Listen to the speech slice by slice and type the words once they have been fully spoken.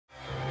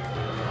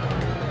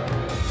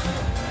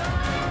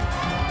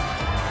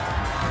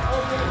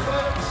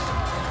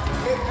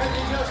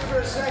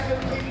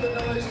keep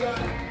the noise down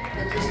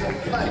because the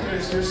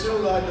fighters, they're so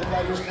loud the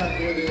fighters can't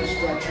hear the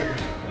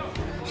instructions.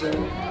 So,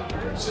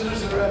 as soon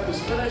as the ref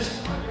is finished,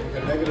 you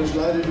can make it as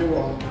loud as you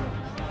want.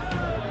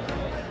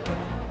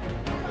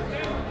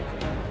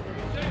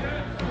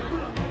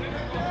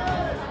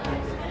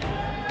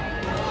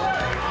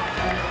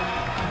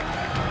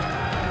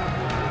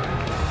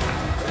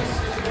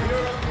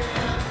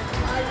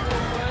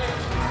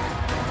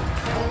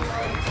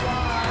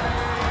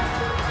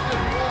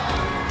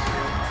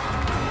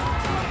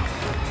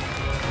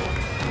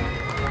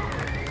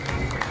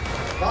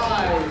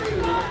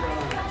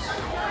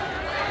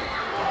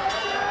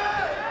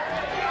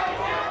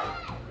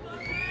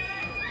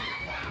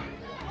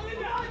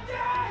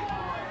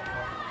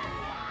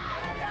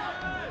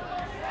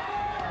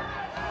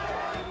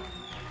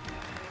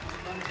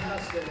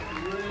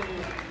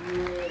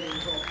 Really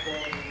top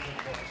quality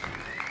kickboxing.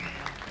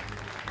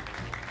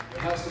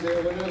 There has to be a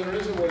winner, there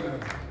is a winner.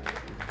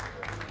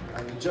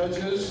 And the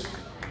judges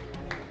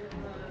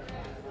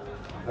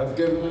have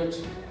given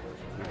it.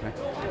 Okay.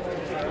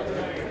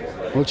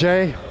 Well,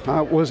 Jay,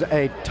 that was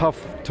a tough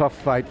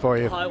fight for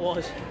you.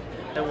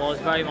 It was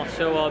very much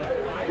so.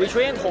 We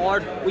trained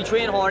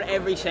hard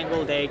every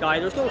single day, guy.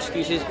 There's no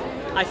excuses.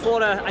 I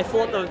thought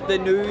the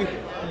new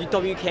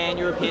WKN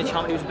European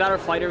champion. He was a better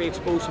fighter. He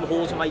exposed some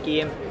holes in my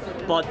game,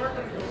 but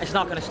it's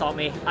not going to stop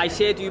me. I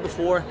said to you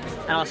before,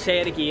 and I'll say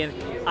it again,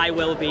 I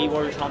will be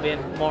world champion.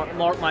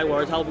 Mark my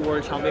words, I'll be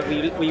world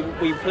champion.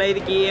 We play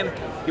the game,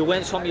 you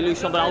win some, you lose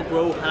some, but I'll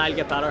grow and I'll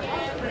get better.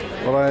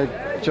 Well,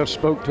 I just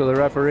spoke to the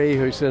referee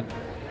who said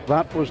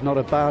that was not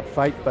a bad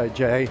fight by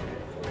Jay.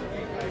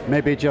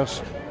 Maybe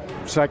just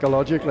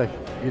psychologically,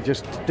 you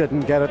just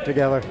didn't get it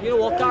together. You know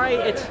what,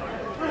 Gary?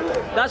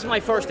 That's my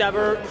first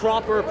ever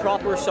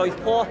proper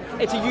southpaw.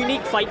 It's a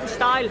unique fighting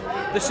style,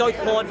 the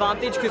southpaw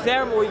advantage, because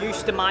they're more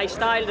used to my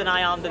style than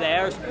I am to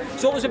theirs.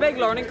 So it was a big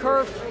learning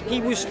curve.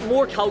 He was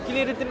more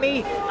calculated than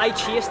me. I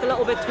chased a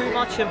little bit too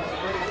much, and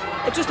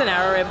it's just an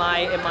error in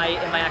my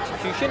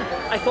execution.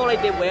 I thought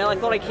I did well. I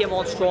thought I came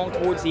on strong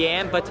towards the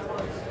end, but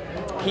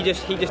he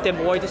just did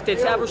more. He just did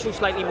ever so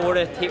slightly more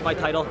to take my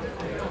title.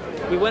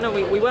 We win or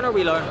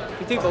we learn.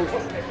 We do both.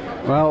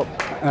 Well,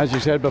 as you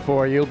said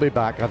before, you'll be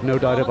back. I've no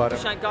doubt about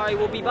it. Gary,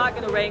 we'll be back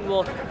in the ring.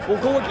 We'll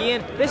go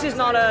again. This is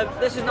not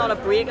a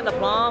break in the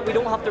plan. We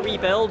don't have to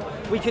rebuild.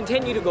 We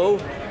continue to go.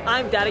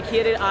 I'm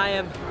dedicated.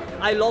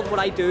 I love what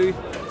I do.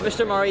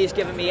 Mr. Murray has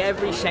given me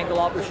every single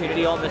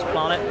opportunity on this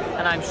planet,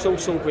 and I'm so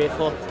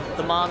grateful.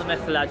 The man, the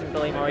myth, the legend,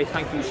 Billy Murray.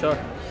 Thank you, sir.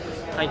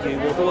 Thank you.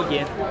 We'll go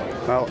again.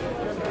 Well,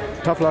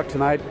 tough luck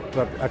tonight,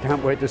 but I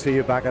can't wait to see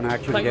you back in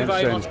action again soon.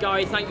 Thank you very much,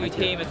 Gary. Thank you,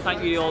 team, and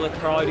thank you to all the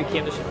crowd who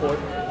came to support.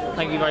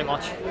 Thank you very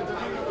much.